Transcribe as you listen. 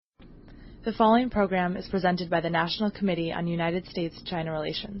The following program is presented by the National Committee on United States-China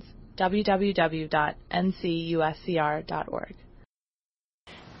Relations, www.ncuscr.org.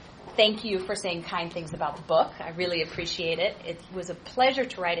 Thank you for saying kind things about the book. I really appreciate it. It was a pleasure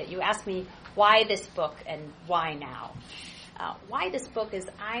to write it. You asked me why this book and why now. Why this book is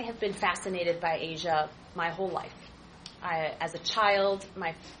I have been fascinated by Asia my whole life. As a child,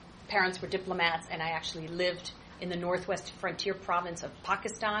 my parents were diplomats, and I actually lived in the northwest frontier province of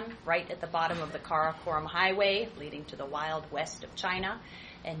Pakistan, right at the bottom of the Karakoram Highway, leading to the wild west of China,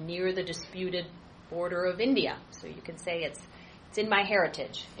 and near the disputed border of India. So you can say it's in my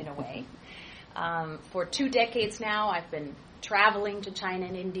heritage, in a way. For 2 decades now, I've been traveling to China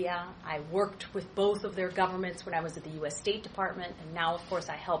and India. I worked with both of their governments when I was at the U.S. State Department, and now, of course,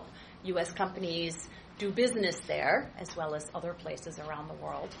 I help U.S. companies do business there, as well as other places around the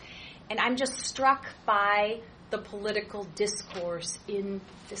world. And I'm just struck by the political discourse in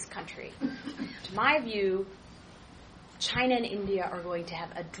this country. To my view, China and India are going to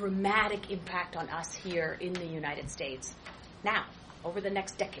have a dramatic impact on us here in the United States now, over the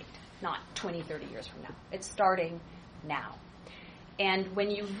next decade, not 20, 30 years from now. It's starting now. And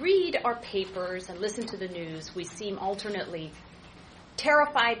when you read our papers and listen to the news, we seem alternately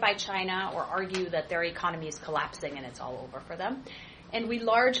terrified by China or argue that their economy is collapsing and it's all over for them. And we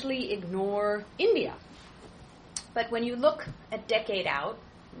largely ignore India. But when you look a decade out,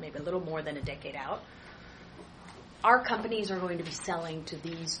 maybe a little more than a decade out, our companies are going to be selling to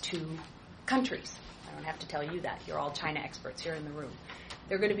these 2 countries. I don't have to tell you that. You're all China experts here in the room.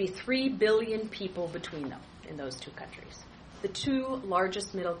 There are going to be 3 billion people between them in those 2 countries. The 2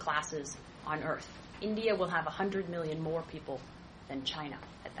 largest middle classes on earth. India will have 100 million more people than China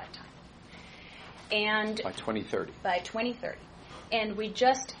at that time. And by 2030. By 2030. And we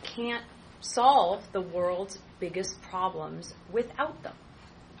just can't solve the world's biggest problems without them,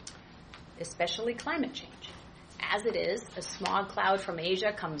 especially climate change. As it is, a smog cloud from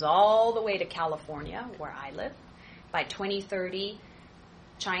Asia comes all the way to California, where I live. By 2030,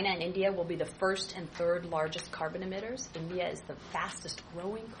 China and India will be the first and third largest carbon emitters. India is the fastest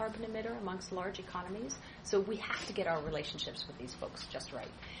growing carbon emitter amongst large economies. So we have to get our relationships with these folks just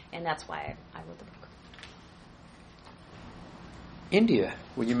right. And that's why I wrote the book. India,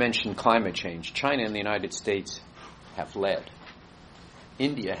 well, you mentioned climate change. China and the United States have led.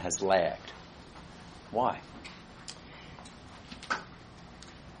 India has lagged. Why?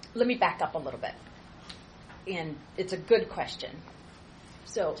 Let me back up a little bit. And it's a good question.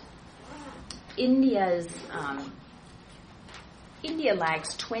 So, India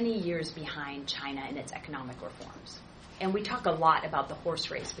lags 20 years behind China in its economic reforms. And we talk a lot about the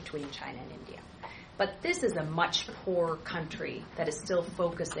horse race between China and India. But this is a much poorer country that is still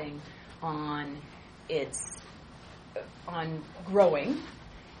focusing on growing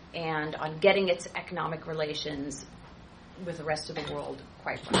and on getting its economic relations with the rest of the world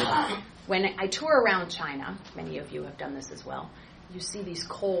quite well. When I tour around China, many of you have done this as well, you see these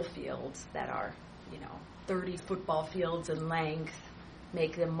coal fields that are, 30 football fields in length,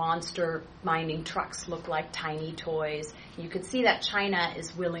 make the monster mining trucks look like tiny toys. You can see that China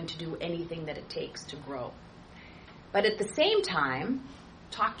is willing to do anything that it takes to grow. But at the same time,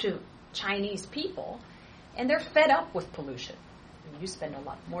 talk to Chinese people, and they're fed up with pollution. You spend a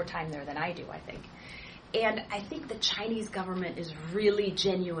lot more time there than I do, I think. And I think the Chinese government is really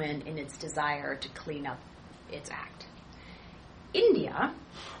genuine in its desire to clean up its act. India,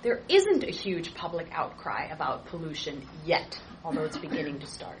 there isn't a huge public outcry about pollution yet, although it's beginning to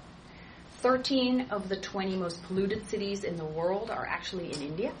start. 13 of the 20 most polluted cities in the world are actually in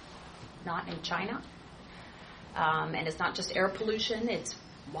India, not in China. And it's not just air pollution, it's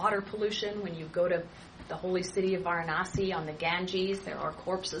water pollution. When you go to the holy city of Varanasi on the Ganges, there are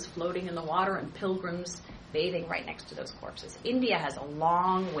corpses floating in the water and pilgrims bathing right next to those corpses. India has a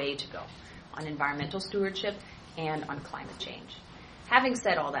long way to go on environmental stewardship and on climate change. Having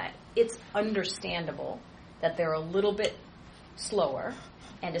said all that, it's understandable that they're a little bit slower,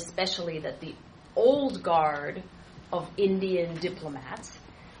 and especially that the old guard of Indian diplomats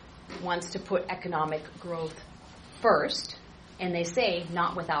wants to put economic growth first, and they say,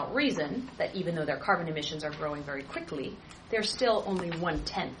 not without reason, that even though their carbon emissions are growing very quickly, they're still only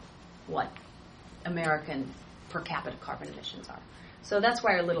 1/10 what American per capita carbon emissions are. So that's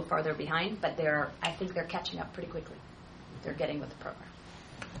why they're a little farther behind, but I think they're catching up pretty quickly. They're getting with the program.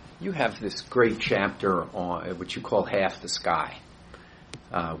 You have this great chapter on what you call Half the Sky,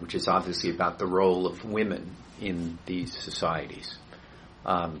 which is obviously about the role of women in these societies.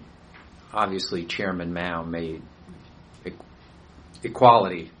 Obviously, Chairman Mao made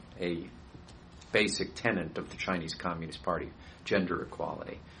equality a basic tenet of the Chinese Communist Party, gender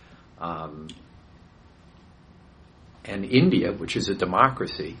equality. And India, which is a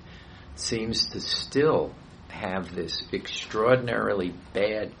democracy, seems to still have this extraordinarily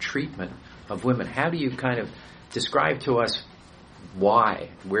bad treatment of women. How do you kind of describe to us why,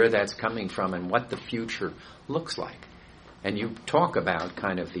 where that's coming from, and what the future looks like? And you talk about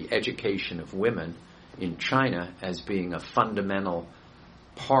kind of the education of women in China as being a fundamental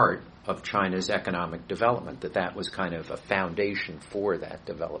part of China's economic development, that was kind of a foundation for that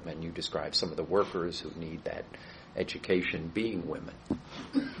development. You describe some of the workers who need that education being women.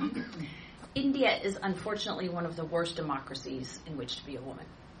 India is unfortunately one of the worst democracies in which to be a woman.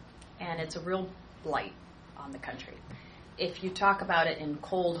 And it's a real blight on the country. If you talk about it in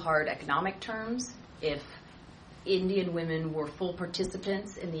cold, hard economic terms, if Indian women were full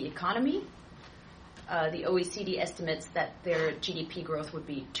participants in the economy, the OECD estimates that their GDP growth would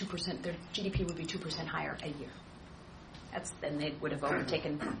be 2%, their GDP would be 2% higher a year. Then they would have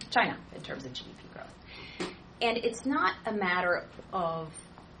overtaken China in terms of GDP growth. And it's not a matter of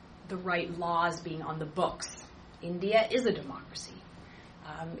the right laws being on the books. India is a democracy.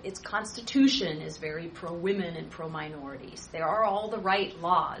 Its constitution is very pro-women and pro-minorities. There are all the right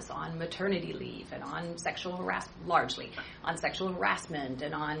laws on maternity leave and on sexual harassment, largely, on sexual harassment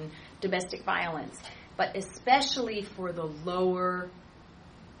and on domestic violence. But especially for the lower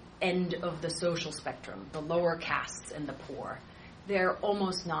end of the social spectrum, the lower castes and the poor, they're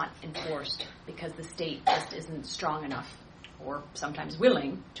almost not enforced because the state just isn't strong enough or sometimes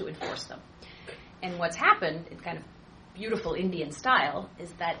willing to enforce them. And what's happened, in kind of beautiful Indian style,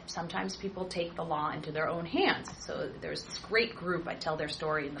 is that sometimes people take the law into their own hands. So there's this great group, I tell their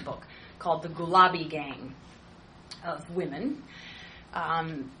story in the book, called the Gulabi Gang of women,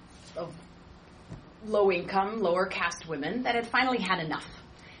 of low-income, lower-caste women that had finally had enough.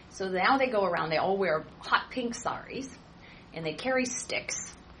 So now they go around, they all wear hot pink saris, and they carry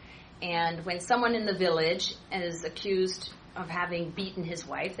sticks. And when someone in the village is accused of having beaten his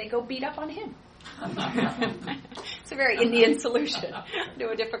wife, they go beat up on him. It's a very Indian solution to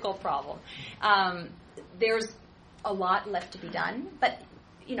a difficult problem. There's a lot left to be done, but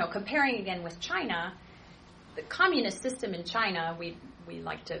comparing again with China, the communist system in China, we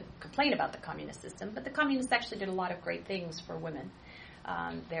like to complain about the communist system, but the communists actually did a lot of great things for women.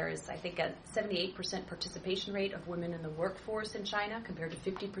 There is, I think, a 78% participation rate of women in the workforce in China compared to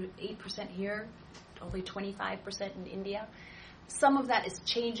 58% here, only 25% in India. Some of that is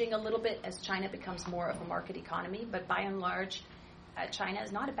changing a little bit as China becomes more of a market economy, but by and large, China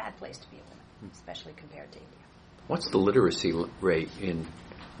is not a bad place to be a woman, especially compared to India. What's the literacy rate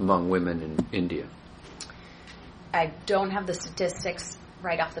among women in India? I don't have the statistics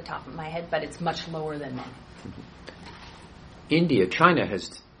right off the top of my head, but it's much lower than men. China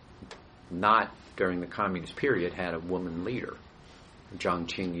has not, during the communist period, had a woman leader. Jiang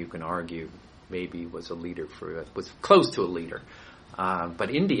Qing, you can argue, maybe was close to a leader. But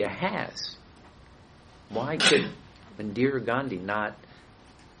India has. Why could Indira Gandhi not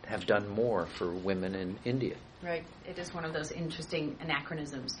have done more for women in India? Right. It is one of those interesting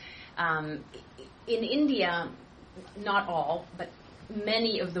anachronisms. In India, not all, but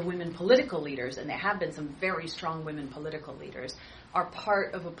many of the women political leaders, and there have been some very strong women political leaders, are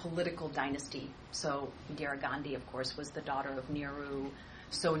part of a political dynasty. So Indira Gandhi, of course, was the daughter of Nehru.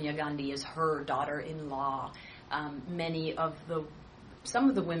 Sonia Gandhi is her daughter-in-law. Some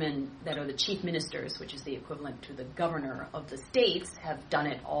of the women that are the chief ministers, which is the equivalent to the governor of the states, have done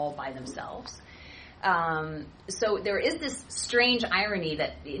it all by themselves. So there is this strange irony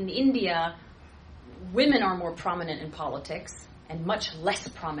that in India, women are more prominent in politics and much less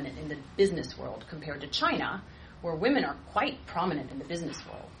prominent in the business world compared to China, where women are quite prominent in the business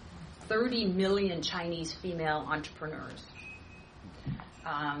world. 30 million Chinese female entrepreneurs.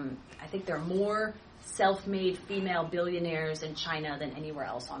 I think there are more self-made female billionaires in China than anywhere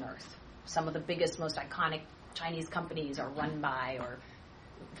else on earth. Some of the biggest, most iconic Chinese companies are run by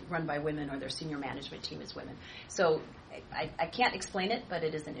women, or their senior management team is women. So I can't explain it, but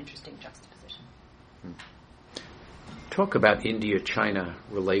it is an interesting juxtaposition. Talk about India-China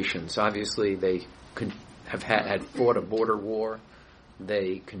relations. Obviously, they had fought a border war.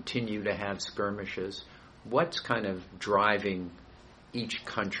 They continue to have skirmishes. What's kind of driving each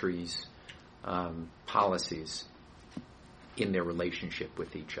country's policies in their relationship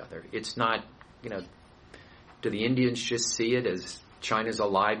with each other? It's not, do the Indians just see it as China's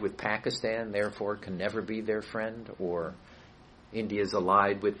allied with Pakistan, therefore can never be their friend, or India's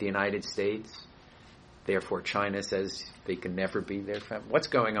allied with the United States, therefore China says they can never be their friend? What's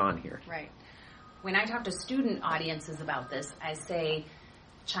going on here? Right. When I talk to student audiences about this, I say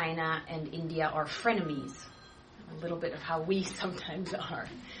China and India are frenemies, a little bit of how we sometimes are.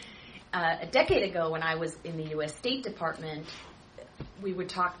 A decade ago, when I was in the U.S. State Department, we would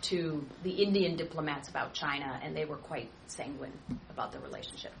talk to the Indian diplomats about China, and they were quite sanguine about the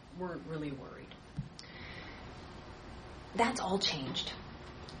relationship, weren't really worried. That's all changed.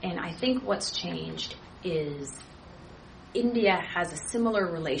 And I think what's changed is India has a similar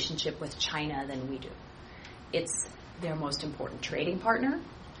relationship with China than we do. It's their most important trading partner,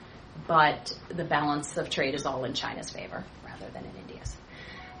 but the balance of trade is all in China's favor rather than in India's.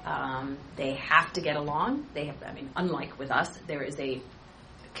 They have to get along. Unlike with us, there is a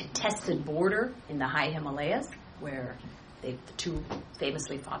contested border in the high Himalayas where the two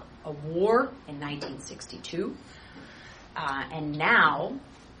famously fought a war in 1962. And now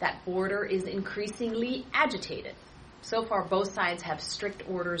that border is increasingly agitated. So far, both sides have strict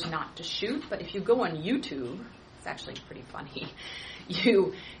orders not to shoot, but if you go on YouTube, it's actually pretty funny.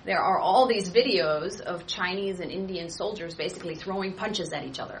 There are all these videos of Chinese and Indian soldiers basically throwing punches at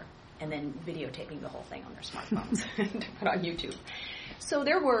each other and then videotaping the whole thing on their smartphones to put on YouTube. So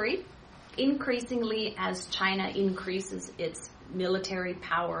they're worried. Increasingly, as China increases its military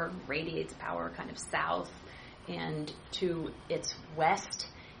power, radiates power kind of south and to its west,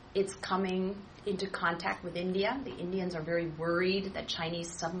 it's coming into contact with India. The Indians are very worried that Chinese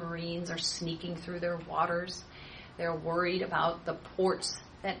submarines are sneaking through their waters. They're worried about the ports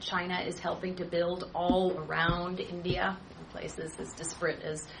that China is helping to build all around India in places as disparate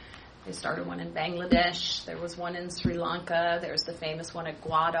as they started one in Bangladesh. There was one in Sri Lanka. There's the famous one at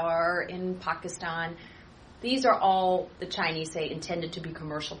Gwadar in Pakistan. These are all, the Chinese say, intended to be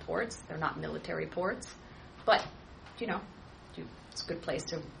commercial ports. They're not military ports. But, it's a good place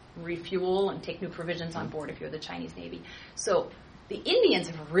to refuel and take new provisions on board if you're the Chinese Navy. So the Indians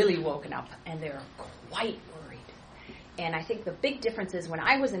have really woken up, and they're quite worried. And I think the big difference is when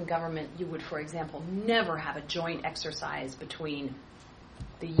I was in government, you would, for example, never have a joint exercise between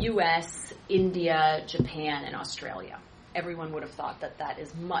the U.S., India, Japan, and Australia. Everyone would have thought that that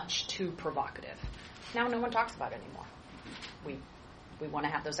is much too provocative. Now no one talks about it anymore. We want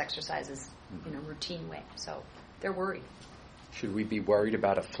to have those exercises in a routine way. So they're worried. Should we be worried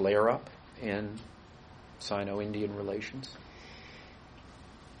about a flare-up in Sino-Indian relations?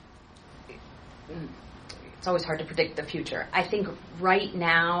 It's always hard to predict the future. I think right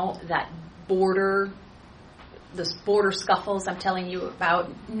now that border scuffles I'm telling you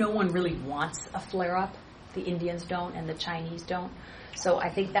about, no one really wants a flare-up. The Indians don't and the Chinese don't. So I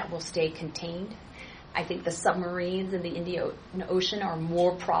think that will stay contained. I think the submarines in the Indian Ocean are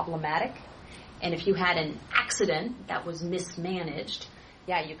more problematic. And if you had an accident that was mismanaged,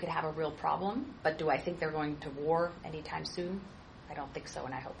 you could have a real problem. But do I think they're going to war anytime soon? I don't think so,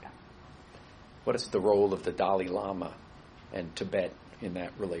 and I hope not. What is the role of the Dalai Lama and Tibet in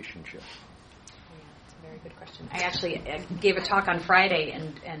that relationship? That's a very good question. I actually gave a talk on Friday,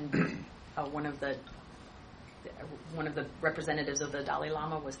 and one of the representatives of the Dalai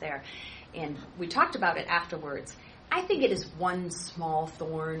Lama was there, and we talked about it afterwards. I think it is one small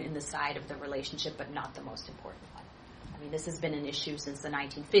thorn in the side of the relationship, but not the most important one. I mean, this has been an issue since the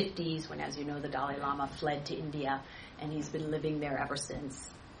 1950s, when, as you know, the Dalai Lama fled to India, and he's been living there ever since,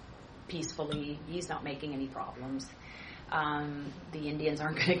 peacefully. He's not making any problems. The Indians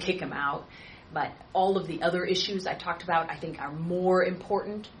aren't going to kick him out. But all of the other issues I talked about, I think, are more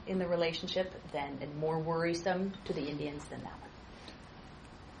important in the relationship and more worrisome to the Indians than that one.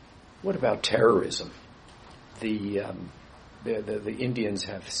 What about terrorism? The Indians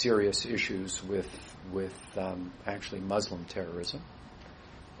have serious issues with actually Muslim terrorism,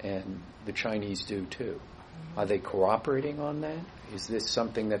 and the Chinese do too. Are they cooperating on that? Is this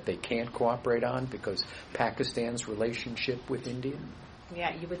something that they can't cooperate on because Pakistan's relationship with India?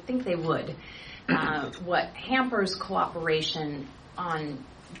 Yeah, you would think they would. What hampers cooperation on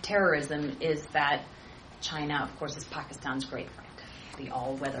terrorism is that China, of course, is Pakistan's great friend, the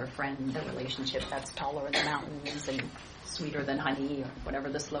all-weather friend, the relationship that's taller than mountains and sweeter than honey, or whatever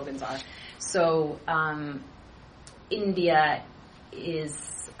the slogans are. So India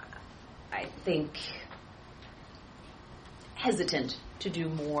is, I think, hesitant to do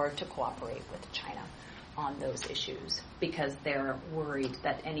more to cooperate with China on those issues because they're worried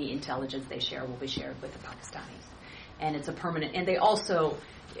that any intelligence they share will be shared with the Pakistanis. And it's a permanent, and they also,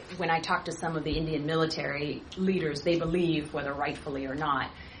 when I talk to some of the Indian military leaders, they believe, whether rightfully or not,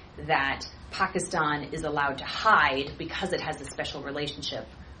 that Pakistan is allowed to hide because it has a special relationship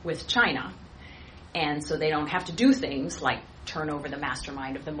with China. And so they don't have to do things like turn over the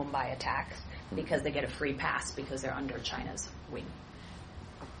mastermind of the Mumbai attacks because they get a free pass because they're under China's wing.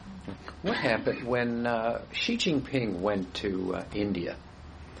 What happened when Xi Jinping went to India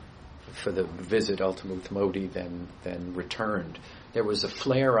for the visit ultimately with Modi, then returned? There was a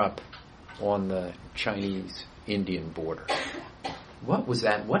flare-up on the Chinese-Indian border. What was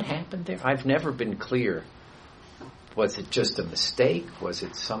that? What happened there? I've never been clear. Was it just a mistake? Was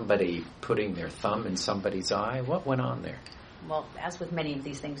it somebody putting their thumb in somebody's eye? What went on there? Well, as with many of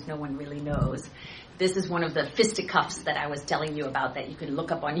these things, no one really knows. This is one of the fisticuffs that I was telling you about that you can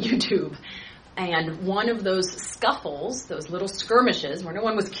look up on YouTube. And one of those scuffles, those little skirmishes, where no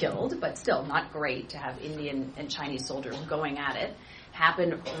one was killed, but still not great to have Indian and Chinese soldiers going at it,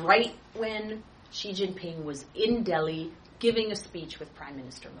 happened right when Xi Jinping was in Delhi giving a speech with Prime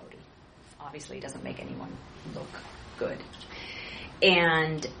Minister Modi. Obviously, it doesn't make anyone look good.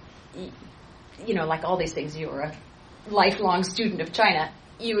 And, you know, like all these things, you're a lifelong student of China.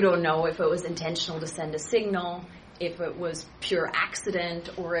 You don't know if it was intentional to send a signal, if it was pure accident,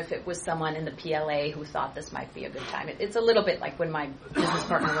 or if it was someone in the PLA who thought this might be a good time. It's a little bit like when my business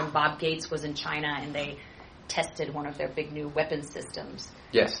partner, when Bob Gates was in China and they tested one of their big new weapon systems.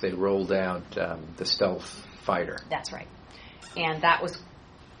 Yes, they rolled out the stealth fighter. That's right. And that was,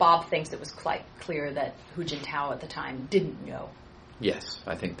 Bob thinks it was quite clear that Hu Jintao at the time didn't know. Yes,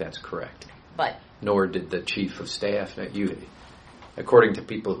 I think that's correct. But nor did the chief of staff. According to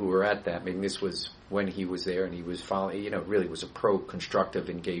people who were at that, I mean, this was when he was there and he was following, you know, really was a pro-constructive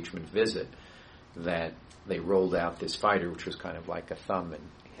engagement visit that they rolled out this fighter, which was kind of like a thumb in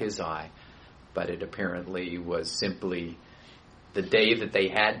his eye. But it apparently was simply the day that they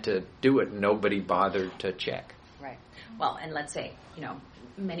had to do it, nobody bothered to check. Right. Well, and let's say, you know,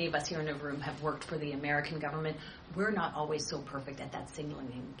 many of us here in the room have worked for the American government. We're not always so perfect at that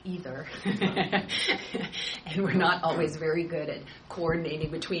signaling either. And we're not always very good at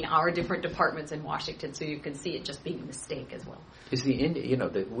coordinating between our different departments in Washington, so you can see it just being a mistake as well. Is the you know,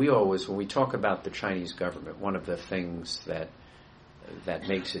 that we always, when we talk about the Chinese government, one of the things that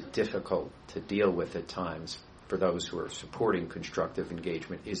makes it difficult to deal with at times for those who are supporting constructive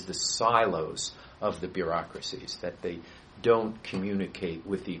engagement is the silos of the bureaucracies, that they don't communicate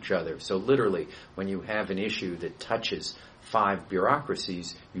with each other. So literally, when you have an issue that touches 5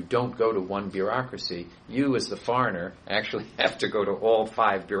 bureaucracies, you don't go to one bureaucracy. You, as the foreigner, actually have to go to all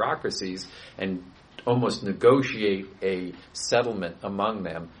 5 bureaucracies and almost negotiate a settlement among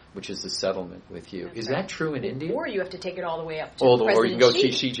them, which is the settlement with you. Is that true in India? Or you have to take it all the way up to President Or you can go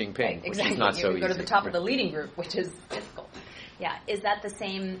to Xi Jinping, right, which exactly. is not so easy. You go to the top of the leading group, which is difficult. Yeah. Is that the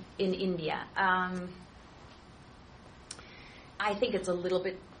same in India? I think it's a little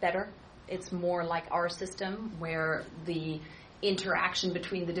bit better. It's more like our system where the interaction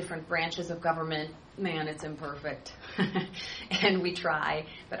between the different branches of government, man, it's imperfect. And we try,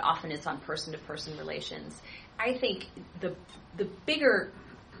 but often it's on person-to-person relations. I think the bigger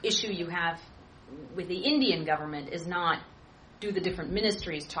issue you have with the Indian government is not do the different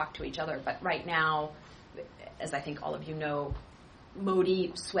ministries talk to each other, but right now, as I think all of you know,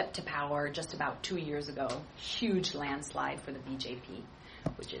 Modi swept to power just about 2 years ago. Huge landslide for the BJP,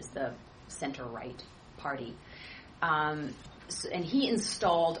 which is the center-right party. And he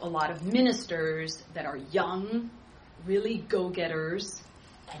installed a lot of ministers that are young, really go-getters,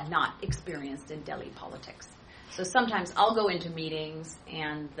 and not experienced in Delhi politics. So sometimes I'll go into meetings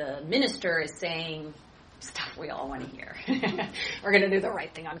and the minister is saying stuff we all want to hear. We're going to do the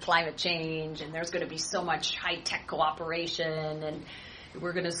right thing on climate change, and there's going to be so much high-tech cooperation, and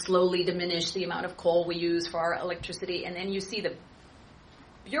we're going to slowly diminish the amount of coal we use for our electricity. And then you see the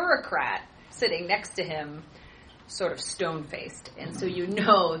bureaucrat sitting next to him sort of stone-faced. And so you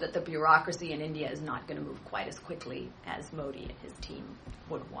know that the bureaucracy in India is not going to move quite as quickly as Modi and his team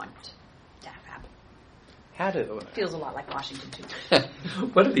would want to have happen. Feels a lot like Washington, too.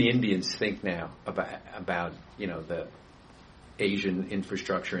 What do the Indians think now about you know, the Asian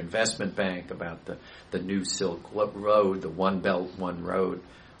Infrastructure Investment Bank, about the new Silk Road, the One Belt, One Road?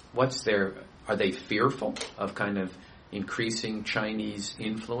 Are they fearful of kind of increasing Chinese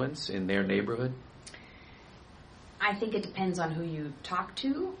influence in their neighborhood? I think it depends on who you talk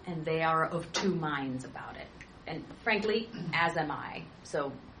to, and they are of two minds about it. And frankly, as am I.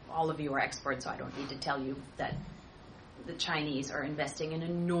 So all of you are experts, so I don't need to tell you that the Chinese are investing an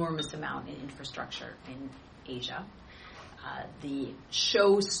enormous amount in infrastructure in Asia. The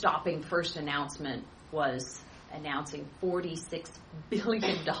show-stopping first announcement was announcing $46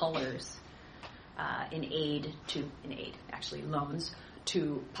 billion in loans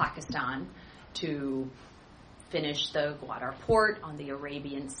to Pakistan to finish the Gwadar port on the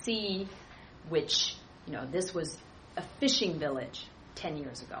Arabian Sea, which, you know, this was a fishing village 10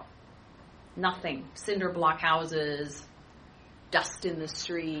 years ago. Nothing. Cinder block houses, dust in the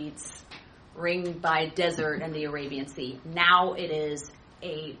streets, ringed by desert and the Arabian Sea. Now it is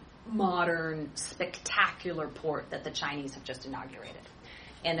a modern, spectacular port that the Chinese have just inaugurated.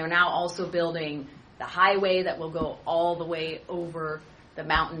 And they're now also building the highway that will go all the way over the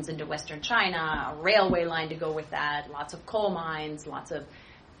mountains into western China, a railway line to go with that, lots of coal mines, lots of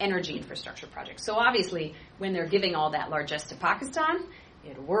energy infrastructure projects. So obviously, when they're giving all that largesse to Pakistan,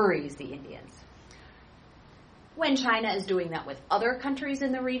 it worries the Indians. When China is doing that with other countries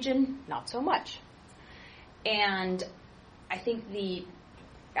in the region, not so much. And I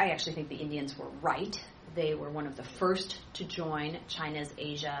actually think the Indians were right. They were one of the first to join China's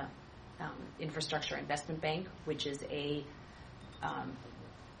Asia Infrastructure Investment Bank, which is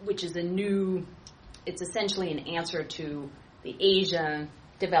it's essentially an answer to the Asia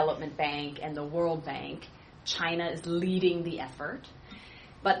Development Bank and the World Bank. China is leading the effort,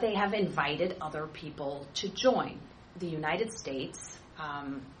 but they have invited other people to join. The United States,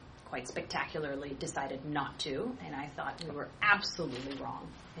 quite spectacularly, decided not to, and I thought we were absolutely wrong.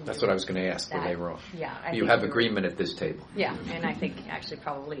 That's what I was going to ask. Were they wrong? Yeah. You have agreement at this table. Yeah, and I think actually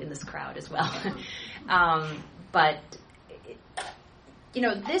probably in this crowd as well. But,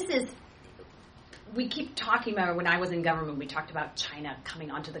 this is, we keep talking about, when I was in government, we talked about China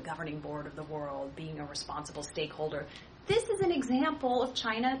coming onto the governing board of the world, being a responsible stakeholder. This is an example of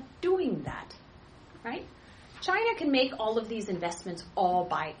China doing that, right? China can make all of these investments all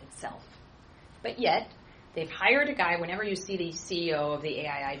by itself. But yet, they've hired a guy, whenever you see the CEO of the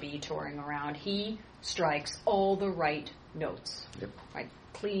AIIB touring around, he strikes all the right notes. Yep. Right?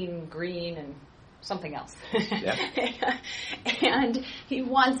 Clean, green, and something else. Yep. And he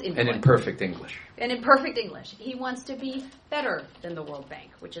wants input. And in perfect English. And in perfect English. He wants to be better than the World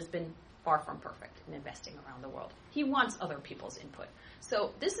Bank, which has been far from perfect in investing around the world. He wants other people's input.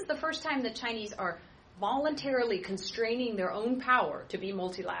 So this is the first time the Chinese are voluntarily constraining their own power to be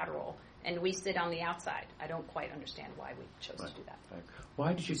multilateral, and we sit on the outside. I don't quite understand why we chose to do that.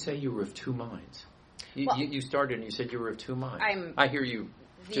 Why did you say you were of two minds? You started and you said you were of two minds. I hear you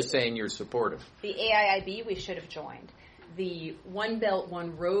just saying you're supportive. The AIIB we should have joined. The One Belt,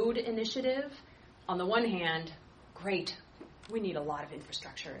 One Road initiative, on the one hand, great. We need a lot of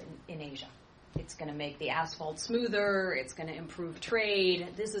infrastructure in Asia. It's going to make the asphalt smoother. It's going to improve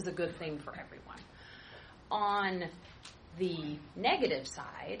trade. This is a good thing for everyone. On the negative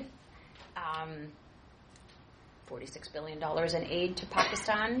side, $46 billion in aid to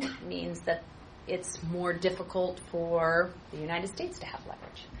Pakistan means that it's more difficult for the United States to have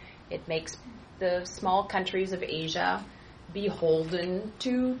leverage. It makes the small countries of Asia beholden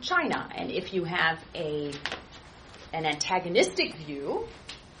to China. And if you have an antagonistic view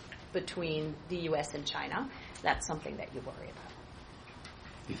between the U.S. and China, that's something that you worry about.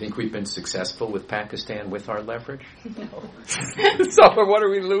 You think we've been successful with Pakistan with our leverage? No. So what are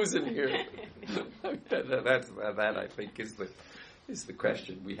we losing here? That I think is the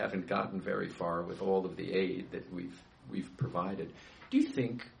question. We haven't gotten very far with all of the aid that we've provided. Do you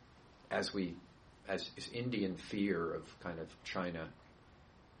think, as Indian fear of kind of China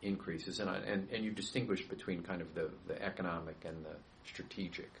increases, and you distinguish between kind of the economic and the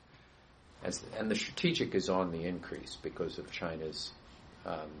strategic, and the strategic is on the increase because of China's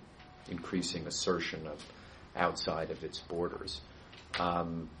increasing assertion of outside of its borders.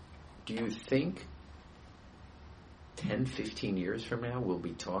 Do you think 10, 15 years from now we'll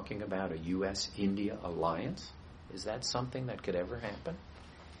be talking about a U.S. India alliance? Is that something that could ever happen?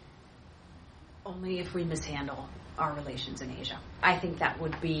 Only if we mishandle our relations in Asia. I think that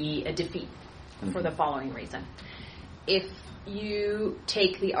would be a defeat for the following reason. If you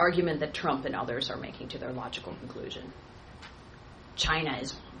take the argument that Trump and others are making to their logical conclusion, China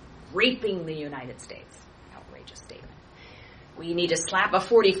is raping the United States. Outrageous statement. We need to slap a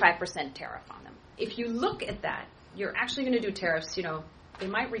 45% tariff on them. If you look at that, you're actually going to do tariffs, they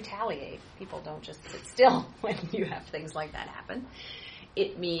might retaliate. People don't just sit still when you have things like that happen.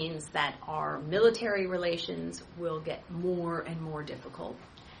 It means that our military relations will get more and more difficult.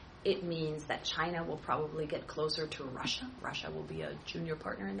 It means that China will probably get closer to Russia. Russia will be a junior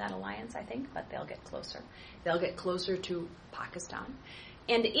partner in that alliance, I think, but they'll get closer. They'll get closer to Pakistan.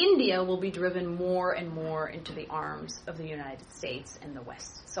 And India will be driven more and more into the arms of the United States and the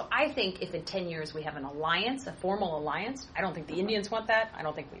West. So I think if in 10 years we have an alliance, a formal alliance, I don't think the Indians want that. I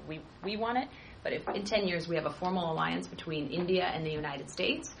don't think we want it. But if in 10 years we have a formal alliance between India and the United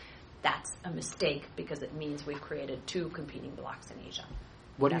States, that's a mistake because it means we've created two competing blocs in Asia.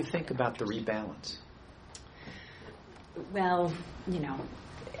 What do you think about the rebalance? Well,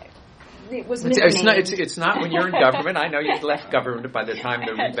 it was misnamed. It's not when you're in government. I know you've left government by the time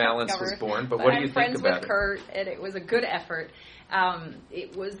the rebalance was born, but what do you think about it? I'm friends with Kurt, and it was a good effort.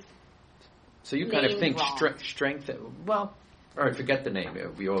 It was So you kind of think strength... Well, all right, forget the name.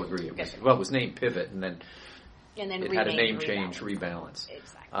 We all agree. It was named Pivot, and then And then it had a name rebalance. change, rebalance.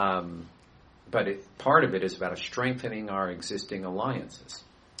 Exactly. But part of it is about strengthening our existing alliances.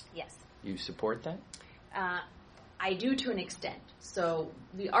 Yes. You support that? I do to an extent. So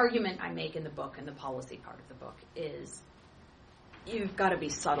the argument I make in the book and the policy part of the book is you've got to be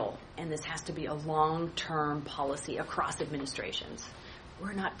subtle, and this has to be a long-term policy across administrations.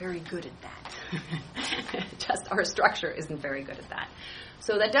 We're not very good at that. Just our structure isn't very good at that.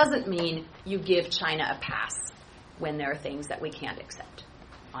 So that doesn't mean you give China a pass when there are things that we can't accept.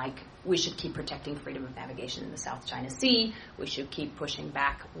 Like, we should keep protecting freedom of navigation in the South China Sea. We should keep pushing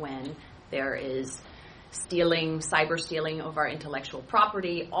back when there is cyber stealing of our intellectual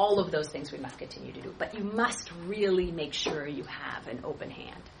property. All of those things we must continue to do. But you must really make sure you have an open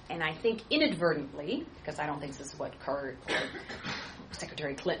hand. And I think inadvertently, because I don't think this is what Kurt or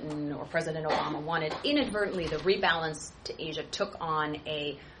Secretary Clinton or President Obama wanted, inadvertently the rebalance to Asia took on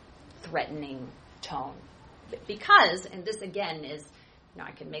a threatening tone. Because, and this again is,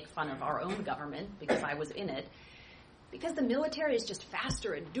 I can make fun of our own government because I was in it, because the military is just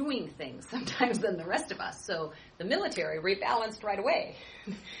faster at doing things sometimes than the rest of us. So the military rebalanced right away.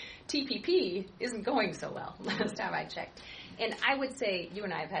 TPP isn't going so well, last time I checked. And I would say, you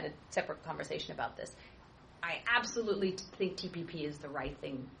and I have had a separate conversation about this. I absolutely think TPP is the right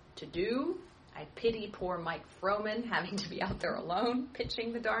thing to do. I pity poor Mike Froman having to be out there alone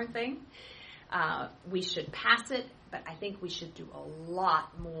pitching the darn thing. We should pass it, but I think we should do a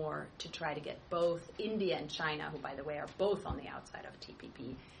lot more to try to get both India and China, who, by the way, are both on the outside of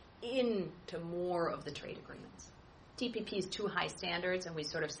TPP, into more of the trade agreements. TPP is too high standards, and we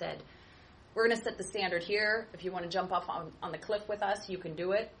sort of said, we're going to set the standard here. If you want to jump off on the cliff with us, you can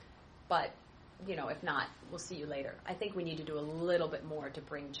do it. But, if not, we'll see you later. I think we need to do a little bit more to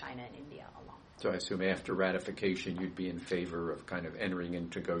bring China and India along. So I assume after ratification, you'd be in favor of kind of entering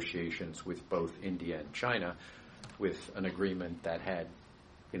into negotiations with both India and China with an agreement that had,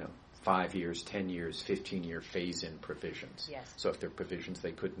 5 years, 10 years, 15-year phase-in provisions. Yes. So if there are provisions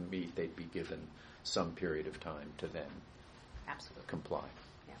they couldn't meet, they'd be given some period of time to then Absolutely. Comply.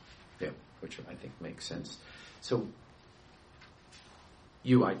 Yeah, which I think makes sense. So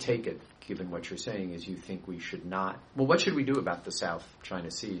I take it, given what you're saying, is you think we should not... Well, what should we do about the South China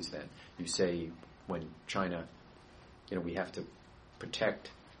Seas, then? You say when China, we have to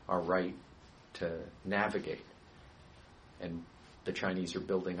protect our right to navigate, and the Chinese are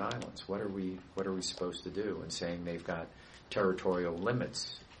building islands. What are we supposed to do? And saying they've got territorial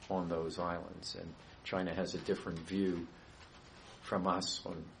limits on those islands, and China has a different view from us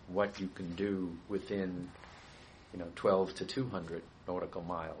on what you can do within 12 to 200 nautical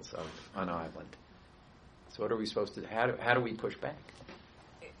miles of an island. So what are we supposed to do? How do we push back?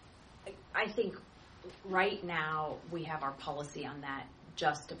 I think right now we have our policy on that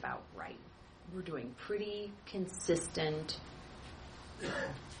just about right. We're doing pretty consistent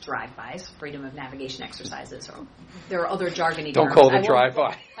drive-bys, freedom of navigation exercises, or there are other jargony terms. Don't call it a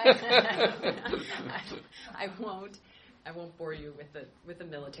drive-by. I won't bore you with the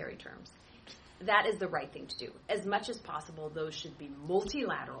military terms. That is the right thing to do. As much as possible, those should be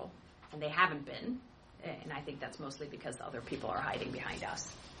multilateral, and they haven't been. And I think that's mostly because other people are hiding behind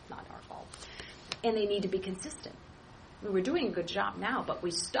us. Not our fault. And they need to be consistent. We're doing a good job now, but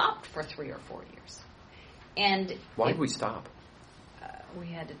we stopped for 3 or 4 years. And why did we stop? We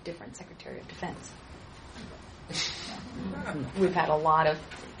had a different Secretary of Defense. We've had a lot of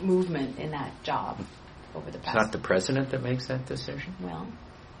movement in that job over the past. It's not the president that makes that decision? Well,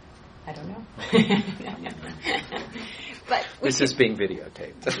 I don't know. But this is being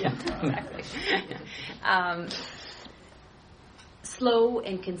videotaped. Yeah, exactly. Slow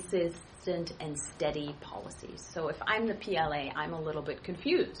and consistent and steady policies. So if I'm the PLA, I'm a little bit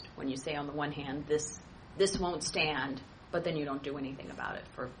confused when you say on the one hand, this won't stand, but then you don't do anything about it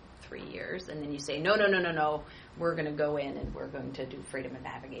for 3 years. And then you say, no, we're going to go in and we're going to do freedom of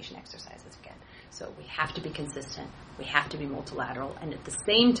navigation exercises again. So we have to be consistent. We have to be multilateral. And at the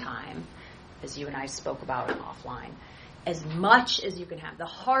same time, as you and I spoke about offline, as much as you can have, the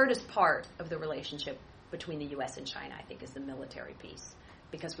hardest part of the relationship between the U.S. and China, I think, is the military piece.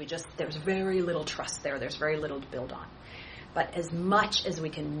 Because there's very little trust there. There's very little to build on. But as much as we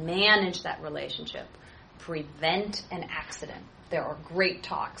can manage that relationship, prevent an accident. There are great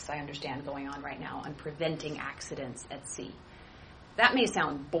talks, I understand, going on right now on preventing accidents at sea. That may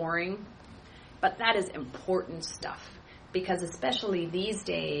sound boring, but that is important stuff. Because especially these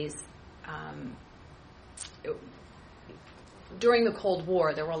days, during the Cold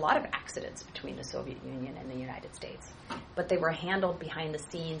War, there were a lot of accidents between the Soviet Union and the United States. But they were handled behind the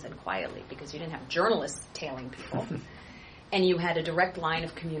scenes and quietly because you didn't have journalists tailing people. and you had a direct line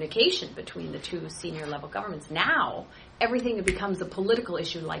of communication between the two senior level governments. Now, everything becomes a political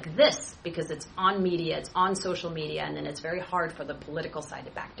issue like this because it's on media, it's on social media, and then it's very hard for the political side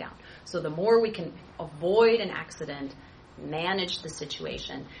to back down. So the more we can avoid an accident, manage the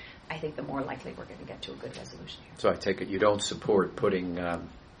situation, I think the more likely we're going to get to a good resolution here. So I take it you don't support putting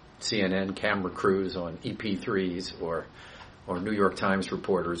CNN camera crews on EP3s or New York Times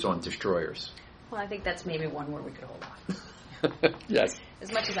reporters on destroyers. Well, I think that's maybe one where we could hold on. Yes.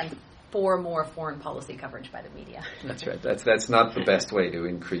 As much as I'm for more foreign policy coverage by the media. That's right. That's not the best way to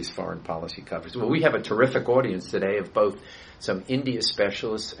increase foreign policy coverage. Well, we have a terrific audience today of both some India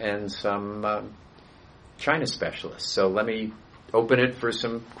specialists and some China specialists. So let me open it for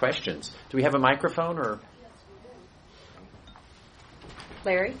some questions. Do we have a microphone or?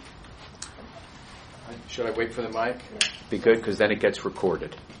 Larry? Should I wait for the mic? Be good, because then it gets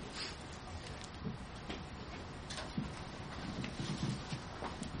recorded.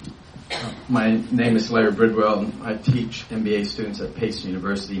 My name is Larry Bridwell. I teach MBA students at Pace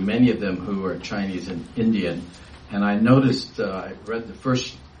University, many of them who are Chinese and Indian. And I noticed, I read the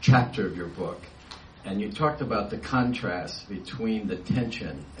first chapter of your book, and you talked about the contrast between the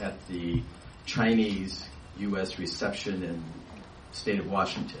tension at the Chinese U.S. reception in the state of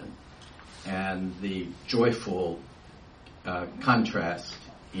Washington and the joyful contrast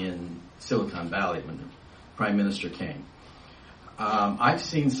in Silicon Valley when the Prime Minister came. I've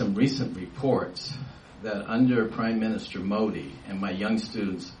seen some recent reports that under Prime Minister Modi, and my young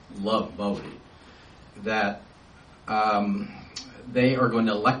students love Modi, that they are going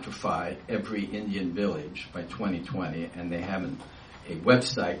to electrify every Indian village by 2020, and they have a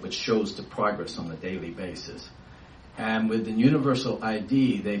website which shows the progress on a daily basis. And with the universal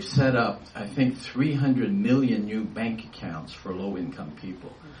ID, they've set up, I think, 300 million new bank accounts for low-income people.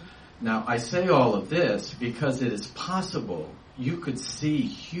 Mm-hmm. Now, I say all of this because it is possible you could see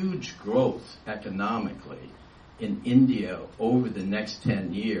huge growth economically in India over the next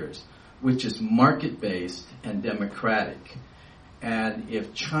 10 years, which is market-based and democratic. And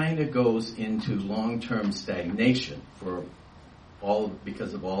if China goes into long-term stagnation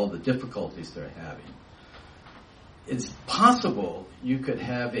because of all the difficulties they're having, it's possible you could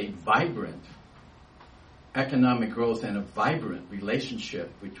have a vibrant economic growth and a vibrant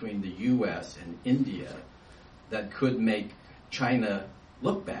relationship between the U.S. and India that could make China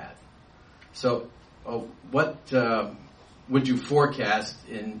look bad. So what would you forecast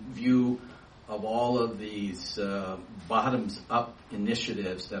in view of all of these bottoms-up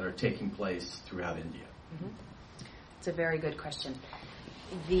initiatives that are taking place throughout India? Mm-hmm. It's a very good question.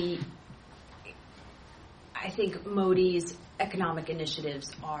 I think Modi's economic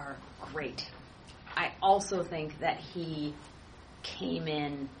initiatives are great. I also think that he came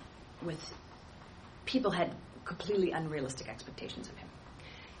in with people had completely unrealistic expectations of him.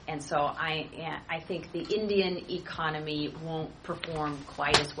 And so I think the Indian economy won't perform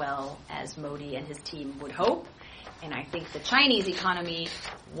quite as well as Modi and his team would hope. And I think the Chinese economy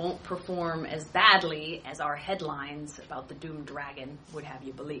won't perform as badly as our headlines about the doomed dragon would have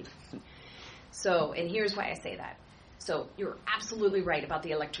you believe. So, and here's why I say that. So you're absolutely right about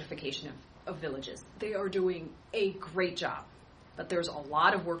the electrification of villages. They are doing a great job. But there's a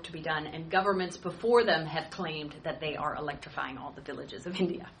lot of work to be done, and governments before them have claimed that they are electrifying all the villages of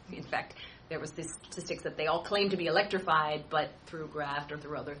India. In fact, there was this statistics that they all claim to be electrified, but through graft or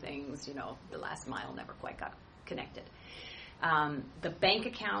through other things, the last mile never quite got connected. The bank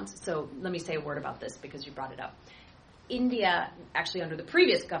accounts, so let me say a word about this because you brought it up. India, actually under the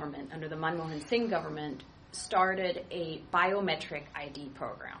previous government, under the Manmohan Singh government, started a biometric ID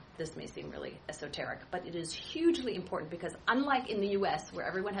program. This may seem really esoteric, but it is hugely important because unlike in the U.S., where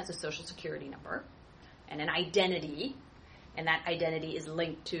everyone has a social security number and an identity, and that identity is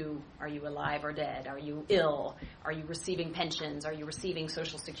linked to, are you alive or dead? Are you ill? Are you receiving pensions? Are you receiving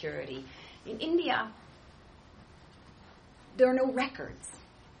social security? In India, there are no records,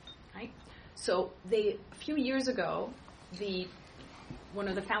 right? So a few years ago, one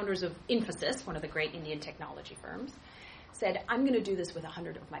of the founders of Infosys, one of the great Indian technology firms, said, I'm going to do this with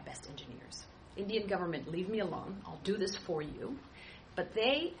 100 of my best engineers. Indian government, leave me alone. I'll do this for you. But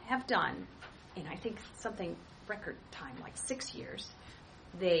they have done, in I think something record time, like 6 years,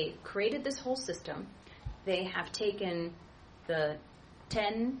 they created this whole system. They have taken the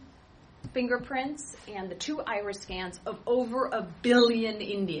 10 fingerprints and the 2 iris scans of over 1 billion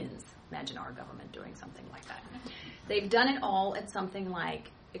Indians. Imagine our government doing something like that. They've done it all at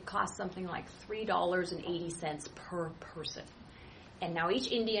it costs something like $3.80 per person. And now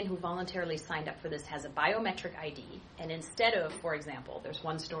each Indian who voluntarily signed up for this has a biometric ID. And instead of, for example, there's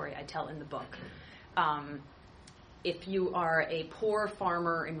one story I tell in the book. If you are a poor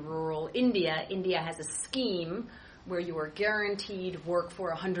farmer in rural India, India has a scheme where you are guaranteed work for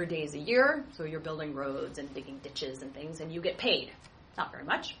 100 days a year. So you're building roads and digging ditches and things, and you get paid. Not very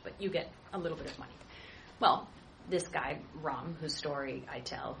much, but you get a little bit of money. Well, this guy, Ram, whose story I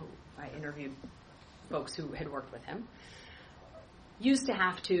tell, who I interviewed folks who had worked with him, used to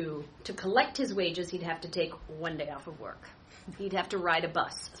have to collect his wages, he'd have to take 1 day off of work. He'd have to ride a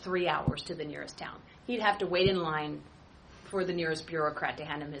bus 3 hours to the nearest town. He'd have to wait in line for the nearest bureaucrat to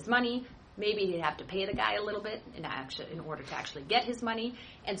hand him his money. Maybe he'd have to pay the guy a little bit in order to actually get his money.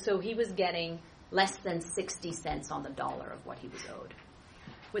 And so he was getting less than 60 cents on the dollar of what he was owed.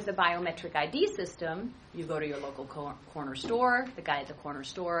 With the biometric ID system, you go to your local corner store. The guy at the corner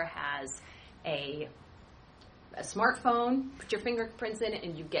store has a smartphone, put your fingerprints in it,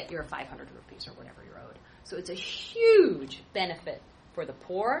 and you get your 500 rupees or whatever you're owed. So it's a huge benefit for the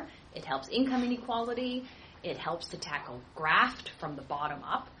poor. It helps income inequality. It helps to tackle graft from the bottom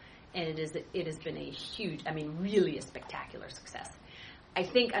up. And it has been a huge, really a spectacular success. I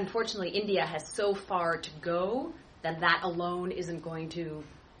think, unfortunately, India has so far to go that alone isn't going to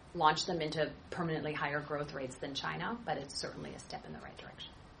launch them into permanently higher growth rates than China, but it's certainly a step in the right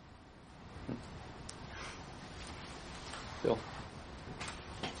direction. Bill.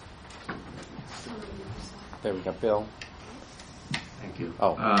 There we go, Bill. Thank you.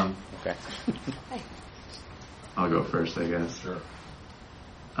 Oh, okay. I'll go first, I guess. Sure.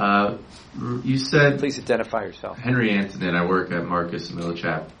 You said... Please identify yourself. Henry Antonin. I work at Marcus and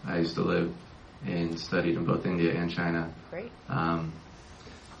Millichap. I used to live and studied in both India and China. Great.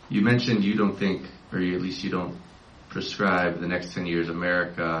 You mentioned you don't think, or at least you don't prescribe the next 10 years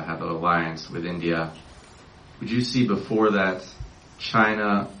America have an alliance with India. Would you see before that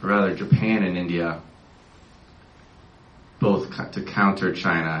Japan and India, both to counter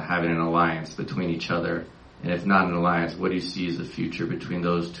China, having an alliance between each other? And if not an alliance, what do you see as the future between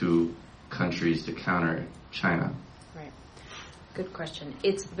those two countries to counter China? Right. Good question.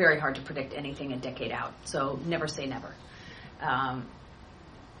 It's very hard to predict anything a decade out, so never say never.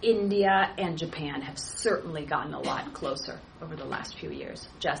 India and Japan have certainly gotten a lot closer over the last few years,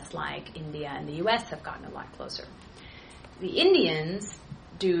 just like India and the U.S. have gotten a lot closer. The Indians,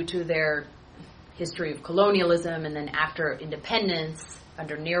 due to their history of colonialism and then after independence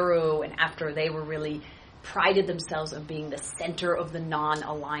under Nehru and after they were really prided themselves on being the center of the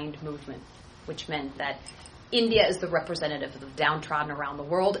non-aligned movement, which meant that India is the representative of the downtrodden around the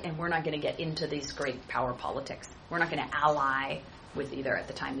world, and we're not going to get into these great power politics. We're not going to ally with either, at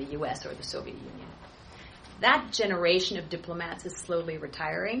the time, the U.S. or the Soviet Union. That generation of diplomats is slowly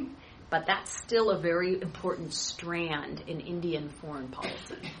retiring, but that's still a very important strand in Indian foreign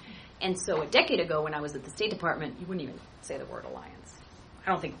policy. And so a decade ago, when I was at the State Department, you wouldn't even say the word alliance.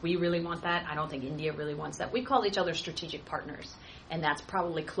 I don't think we really want that. I don't think India really wants that. We call each other strategic partners, and that's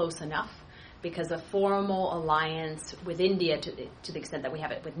probably close enough, because a formal alliance with India, to the extent that we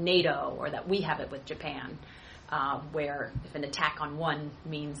have it with NATO or that we have it with Japan, where if an attack on one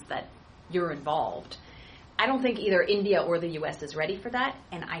means that you're involved, I don't think either India or the U.S. is ready for that,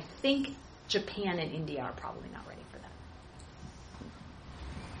 and I think Japan and India are probably not ready for that.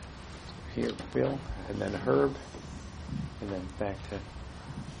 Here, Bill, and then Herb, and then back to...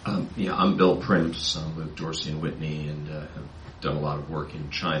 I'm Bill Prince. I'm with Dorsey and Whitney and have done a lot of work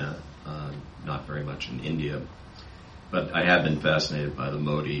in China, not very much in India. But I have been fascinated by the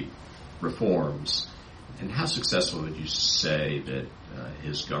Modi reforms. And how successful would you say that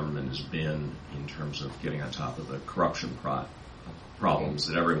his government has been in terms of getting on top of the corruption problems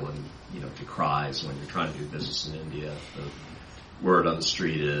that everyone decries when you're trying to do business in India? The word on the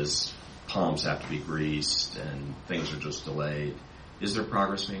street is palms have to be greased and things are just delayed. Is there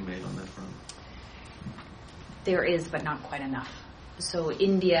progress being made on that front? There is, but not quite enough. So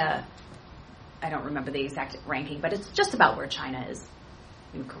India, I don't remember the exact ranking, but it's just about where China is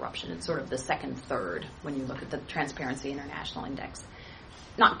in corruption. It's sort of the second, third when you look at the Transparency International Index.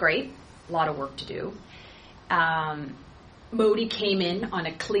 Not great. A lot of work to do. Modi came in on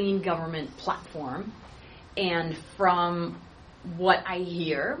a clean government platform, and from what I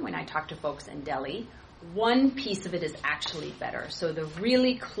hear when I talk to folks in Delhi, one piece of it is actually better. So the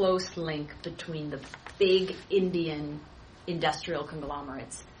really close link between the big Indian industrial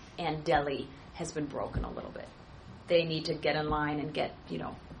conglomerates and Delhi has been broken a little bit. They need to get in line and get,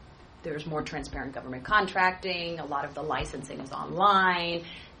 there's more transparent government contracting. A lot of the licensing is online.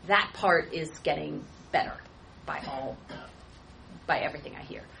 That part is getting better by everything I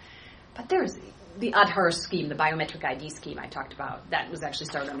hear. But there's the Aadhaar scheme, the biometric ID scheme I talked about. That was actually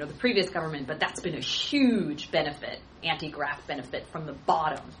started under the previous government, but that's been a huge benefit, anti-graft benefit from the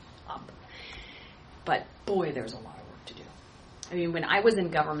bottom up. but boy, there's a lot of work to do. I mean, when I was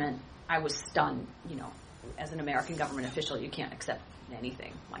in government, I was stunned. You know, as an American government official, you can't accept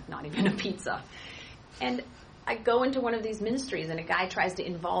anything, like not even a pizza. And I go into one of these ministries, and a guy tries to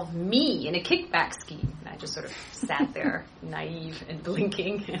involve me in a kickback scheme. And I just sort of sat there, naive and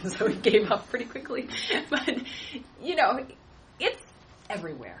blinking, and so he gave up pretty quickly. But, you know, it's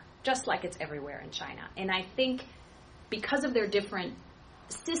everywhere, just like it's everywhere in China. And I think because of their different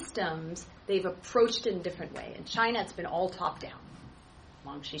systems, they've approached it in a different way. In China, it's been all top-down.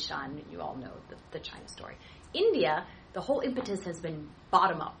 Wang Xishan, you all know the China story. India, the whole impetus has been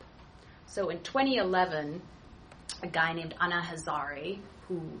bottom-up. So in 2011, a guy named Anna Hazare,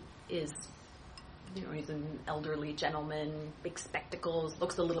 who is, you know, he's an elderly gentleman, big spectacles,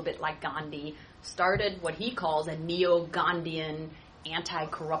 looks a little bit like Gandhi, started what he calls a neo-Gandhian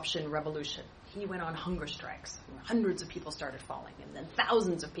anti-corruption revolution. He went on hunger strikes. Hundreds of people started falling, and then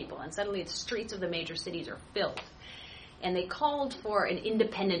thousands of people, and suddenly the streets of the major cities are filled. And they called for an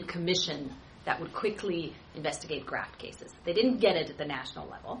independent commission that would quickly investigate graft cases. They didn't get it at the national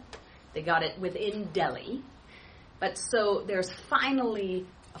level. They got it within Delhi. But so there's finally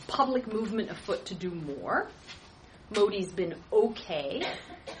a public movement afoot to do more. Modi's been okay,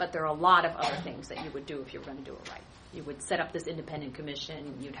 but there are a lot of other things that you would do if you were going to do it right. You would set up this independent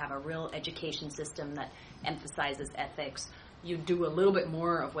commission. You'd have a real education system that emphasizes ethics. You'd do a little bit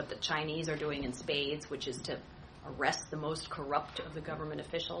more of what the Chinese are doing in spades, which is to arrest the most corrupt of the government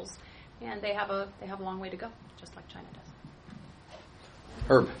officials. And they have a long way to go, just like China does.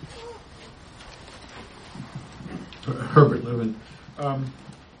 Herb. Herbert Levin. I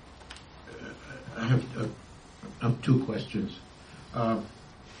have two questions.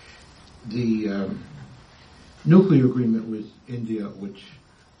 The nuclear agreement with India, which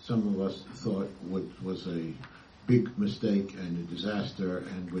some of us thought was a big mistake and a disaster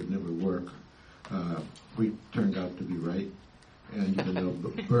and would never work, we turned out to be right. And even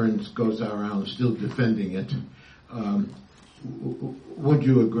though Burns goes around still defending it, would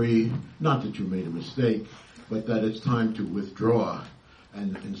you agree, not that you made a mistake, but that it's time to withdraw,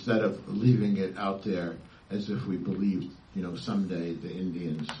 and instead of leaving it out there as if we believed, you know, someday the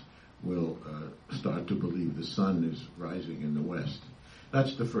Indians will start to believe the sun is rising in the west?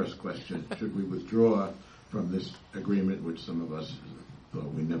 That's the first question. Should we withdraw from this agreement, which some of us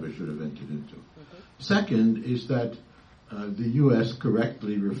thought we never should have entered into? Mm-hmm. Second is that the U.S.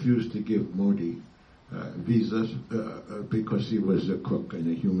 correctly refused to give Modi visas because he was a crook and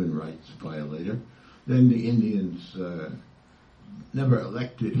a human rights violator. Then the Indians never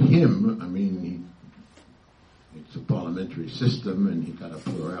elected him. I mean, it's a parliamentary system, and he got a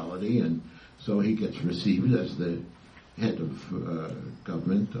plurality, and so he gets received as the head of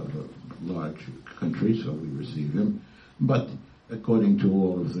government of a large country, so we receive him. But according to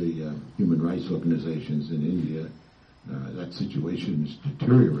all of the human rights organizations in India, that situation is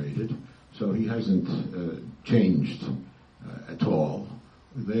deteriorated, so he hasn't changed at all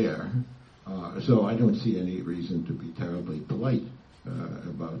there. So I don't see any reason to be terribly polite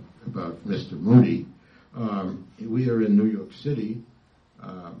about Mr. Modi. We are in New York City,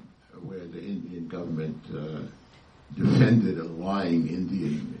 where the Indian government defended a lying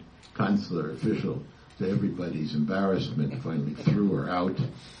Indian consular official. To everybody's embarrassment, finally threw her out,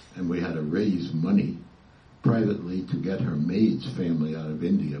 and we had to raise money privately to get her maid's family out of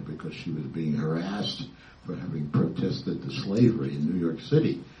India because she was being harassed for having protested the slavery in New York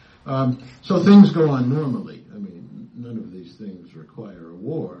City. So things go on normally. I mean, none of these things require a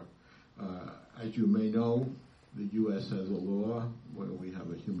war. As you may know, the U.S. has a law where we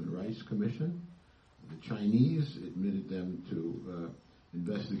have a human rights commission. The Chinese admitted them to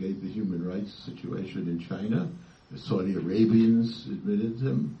investigate the human rights situation in China. The Saudi Arabians admitted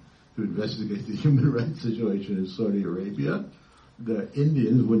them to investigate the human rights situation in Saudi Arabia. The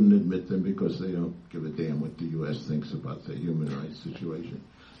Indians wouldn't admit them because they don't give a damn what the U.S. thinks about the human rights situation.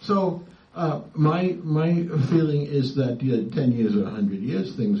 So my feeling is that 10 years or 100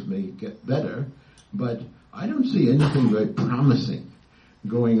 years things may get better, but I don't see anything very promising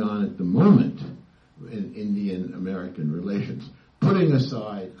going on at the moment in Indian-American relations, putting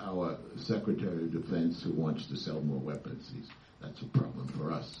aside our Secretary of Defense who wants to sell more weapons. That's a problem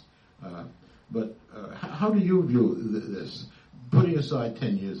for us. But how do you view this, putting aside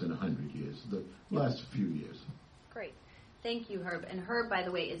 10 years and 100 years, the last few years? Great. Thank you, Herb. And Herb, by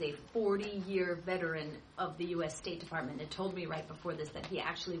the way, is a 40-year veteran of the U.S. State Department. It told me right before this that he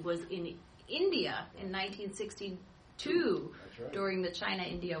actually was in India in 1962 2 during the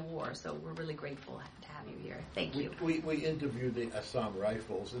China-India War. So we're really grateful to have you here. Thank you. We interviewed the Assam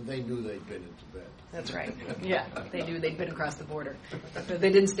Rifles, and they knew they'd been in Tibet. That's right. Yeah, they knew they'd been across the border. They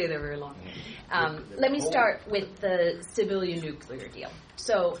didn't stay there very long. Let me start with the civilian nuclear deal.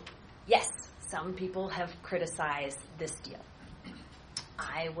 So, yes, some people have criticized this deal.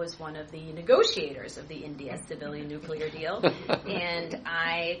 I was one of the negotiators of the India civilian nuclear deal, and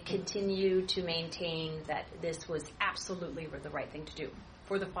I continue to maintain that this was absolutely the right thing to do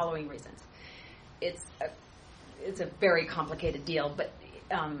for the following reasons. It's a very complicated deal, but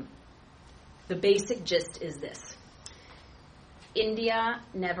the basic gist is this. India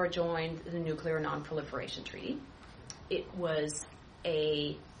never joined the Nuclear Non-Proliferation Treaty. It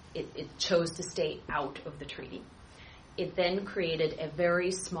chose to stay out of the treaty. It then created a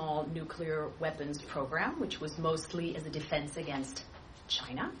very small nuclear weapons program, which was mostly as a defense against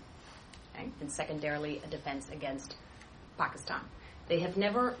China, okay, and secondarily a defense against Pakistan. They have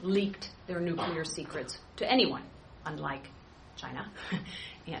never leaked their nuclear secrets to anyone, unlike China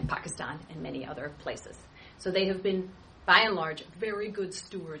and Pakistan and many other places. So they have been, by and large, very good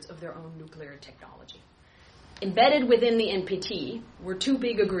stewards of their own nuclear technology. Embedded within the NPT were 2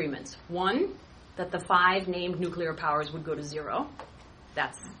 big agreements. One, that the 5 named nuclear powers would go to 0.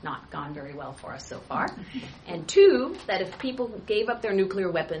 That's not gone very well for us so far. And 2, that if people gave up their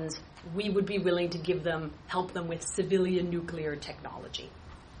nuclear weapons, we would be willing to help them with civilian nuclear technology.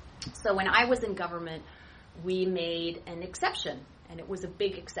 So when I was in government, we made an exception, and it was a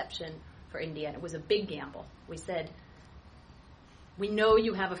big exception for India, and it was a big gamble. We said, we know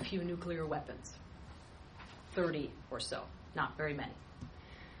you have a few nuclear weapons, 30 or so, not very many.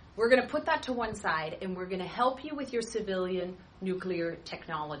 We're going to put that to one side, and we're going to help you with your civilian nuclear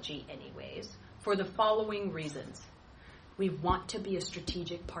technology anyways, for the following reasons. We want to be a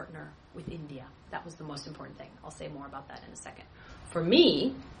strategic partner with India. That was the most important thing. I'll say more about that in a second. For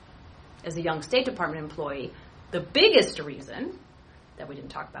me, as a young State Department employee, the biggest reason, that we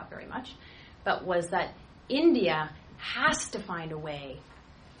didn't talk about very much, but was that India has to find a way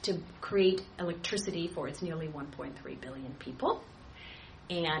to create electricity for its nearly 1.3 billion people.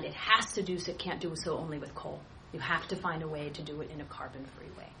 And it has to do so, it can't do so only with coal. You have to find a way to do it in a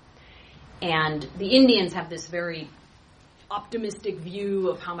carbon-free way. And the Indians have this very optimistic view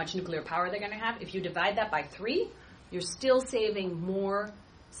of how much nuclear power they're going to have. If you divide that by 3, you're still saving more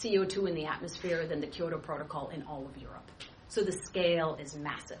CO2 in the atmosphere than the Kyoto Protocol in all of Europe. So the scale is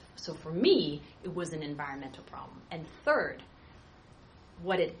massive. So for me, it was an environmental problem. And third,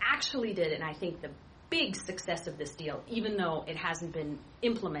 what it actually did, and I think the big success of this deal, even though it hasn't been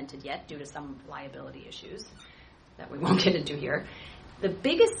implemented yet due to some liability issues that we won't get into here, the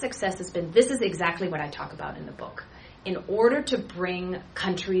biggest success has been, this is exactly what I talk about in the book. In order to bring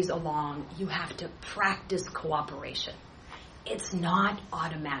countries along, you have to practice cooperation. It's not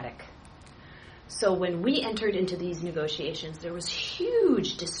automatic. So when we entered into these negotiations, there was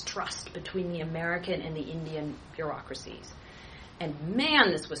huge distrust between the American and the Indian bureaucracies. And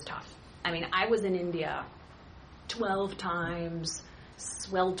man, this was tough. I mean, I was in India 12 times,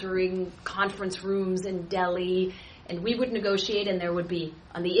 sweltering conference rooms in Delhi, and we would negotiate, and there would be,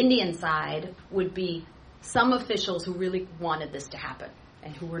 on the Indian side, would be some officials who really wanted this to happen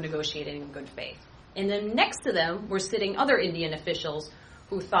and who were negotiating in good faith. And then next to them were sitting other Indian officials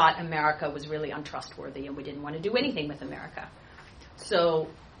who thought America was really untrustworthy and we didn't want to do anything with America. So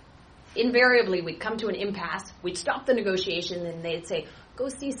invariably, we'd come to an impasse, we'd stop the negotiation, and they'd say, go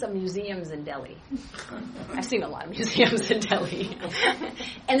see some museums in Delhi. I've seen a lot of museums in Delhi.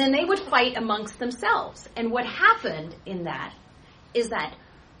 And then they would fight amongst themselves. And what happened in that is that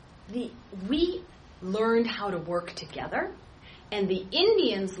we learned how to work together, and the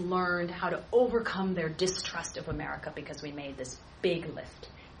Indians learned how to overcome their distrust of America because we made this big lift.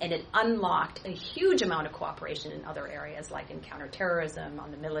 And it unlocked a huge amount of cooperation in other areas, like in counterterrorism,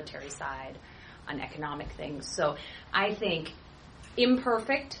 on the military side, on economic things. So I think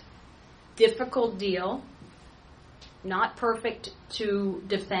imperfect, difficult deal, not perfect to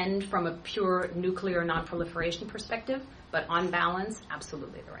defend from a pure nuclear non-proliferation perspective, but on balance,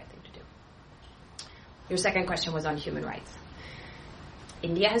 absolutely the right thing to do. Your second question was on human rights.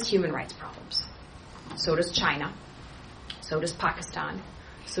 India has human rights problems. So does China. So does Pakistan.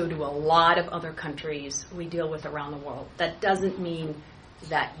 So do a lot of other countries we deal with around the world. That doesn't mean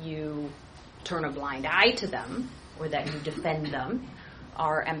that you turn a blind eye to them or that you defend them.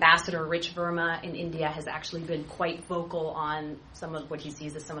 Our ambassador, Rich Verma, in India has actually been quite vocal on some of what he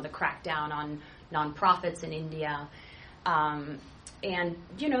sees as some of the crackdown on nonprofits in India. And,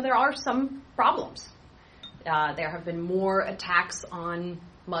 you know, there are some problems. There have been more attacks on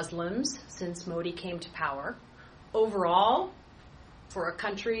Muslims since Modi came to power. overall, for a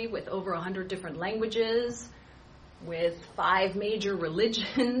country with over 100 different languages, with 5 major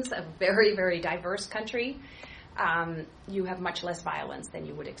religions, a very, very diverse country, you have much less violence than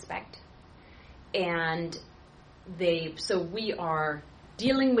you would expect. And so we are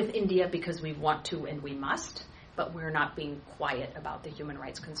dealing with India because we want to and we must, but we're not being quiet about the human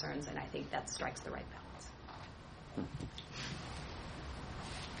rights concerns, and I think that strikes the right balance.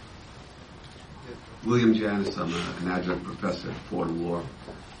 William Janis, I'm an adjunct professor at Fordham Law.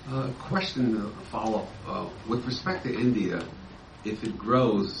 Question, a follow-up. With respect to India, if it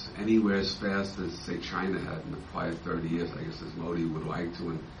grows anywhere as fast as, say, China had in the prior 30 years, I guess as Modi would like to,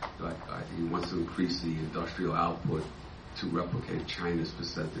 and I think he wants to increase the industrial output to replicate China's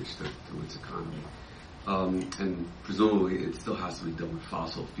percentage to its economy. And presumably it still has to be done with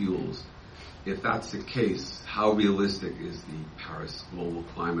fossil fuels. If that's the case, how realistic is the Paris Global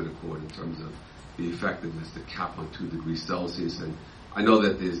Climate Accord in terms of the effectiveness to cap on 2 degrees Celsius? And I know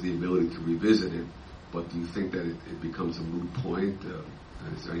that there's the ability to revisit it, but do you think that it becomes a moot point?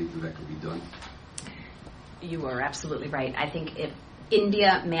 Is there anything that could be done? You are absolutely right. I think if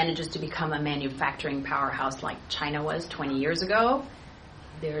India manages to become a manufacturing powerhouse like China was 20 years ago,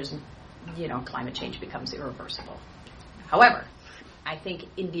 climate change becomes irreversible. However, I think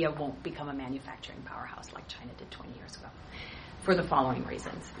India won't become a manufacturing powerhouse like China did 20 years ago for the following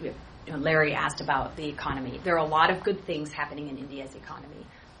reasons. Larry asked about the economy. There are a lot of good things happening in India's economy,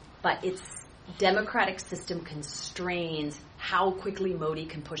 but its democratic system constrains how quickly Modi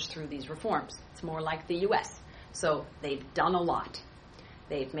can push through these reforms. It's more like the U.S. So they've done a lot.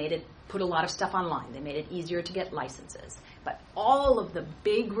 They've put a lot of stuff online. They made it easier to get licenses. But all of the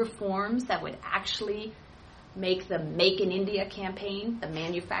big reforms that would actually make the Make in India campaign, the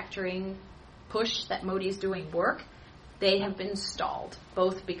manufacturing push that Modi's doing work, they have been stalled,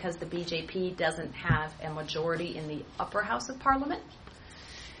 both because the BJP doesn't have a majority in the upper house of parliament.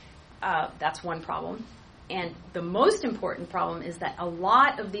 That's one problem. And the most important problem is that a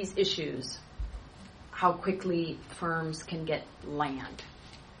lot of these issues, how quickly firms can get land,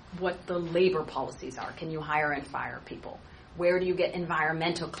 what the labor policies are, can you hire and fire people, where do you get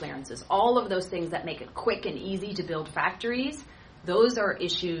environmental clearances, all of those things that make it quick and easy to build factories, those are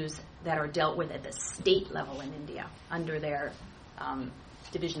issues that are dealt with at the state level in India under their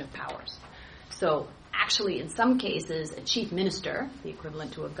division of powers. So actually, in some cases, a chief minister, the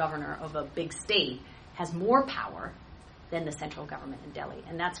equivalent to a governor of a big state, has more power than the central government in Delhi.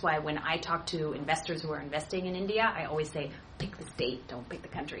 And that's why when I talk to investors who are investing in India, I always say, pick the state, don't pick the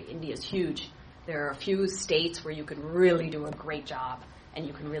country. India is huge. There are a few states where you can really do a great job and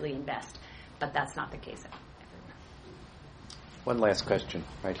you can really invest. But that's not the case everywhere. One last question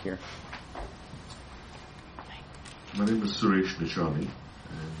right here. My name is Suresh Nishani,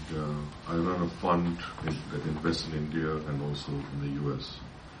 and I run a fund that invests in India and also in the U.S.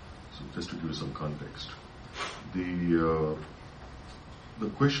 So just to give you some context. The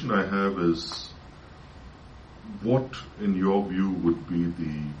question I have is, what, in your view, would be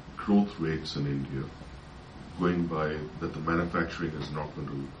the growth rates in India, going by that the manufacturing is not going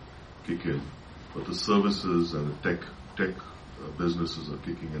to kick in, but the services and the tech businesses are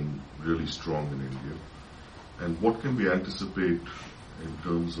kicking in really strong in India? And what can we anticipate in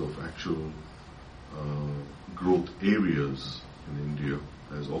terms of actual growth areas in India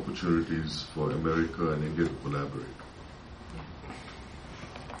as opportunities for America and India to collaborate?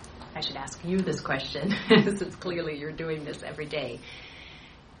 I should ask you this question, since clearly you're doing this every day.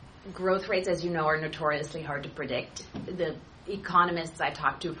 Growth rates, as you know, are notoriously hard to predict. The economists I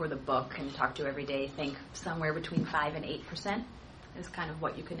talk to for the book and talk to every day think somewhere between 5 and 8% is kind of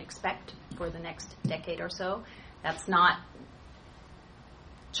what you can expect for the next decade or so. That's not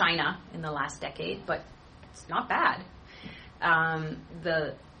China in the last decade, but it's not bad.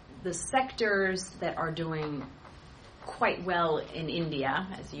 The sectors that are doing quite well in India,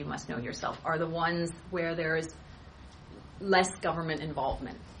 as you must know yourself, are the ones where there is less government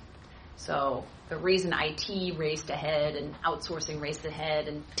involvement. So the reason IT raced ahead and outsourcing raced ahead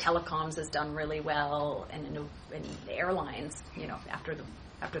and telecoms has done really well, and the airlines, after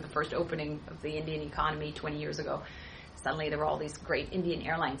the first opening of the Indian economy 20 years ago, suddenly there were all these great Indian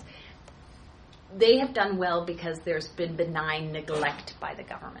airlines. They have done well because there's been benign neglect by the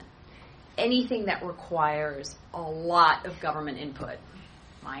government. Anything that requires a lot of government input,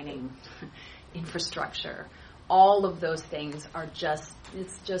 mining, infrastructure, all of those things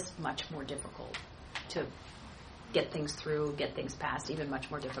it's just much more difficult to get things through, get things passed, even much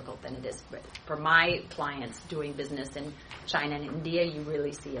more difficult than it is. For my clients doing business in China and India, you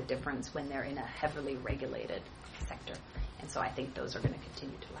really see a difference when they're in a heavily regulated sector. And so I think those are going to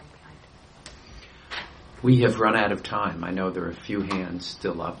continue to lag behind. We have run out of time. I know there are a few hands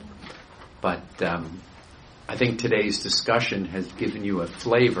still up, but I think today's discussion has given you a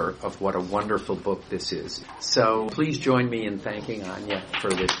flavor of what a wonderful book this is. So please join me in thanking Anja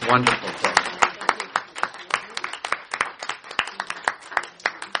for this wonderful book.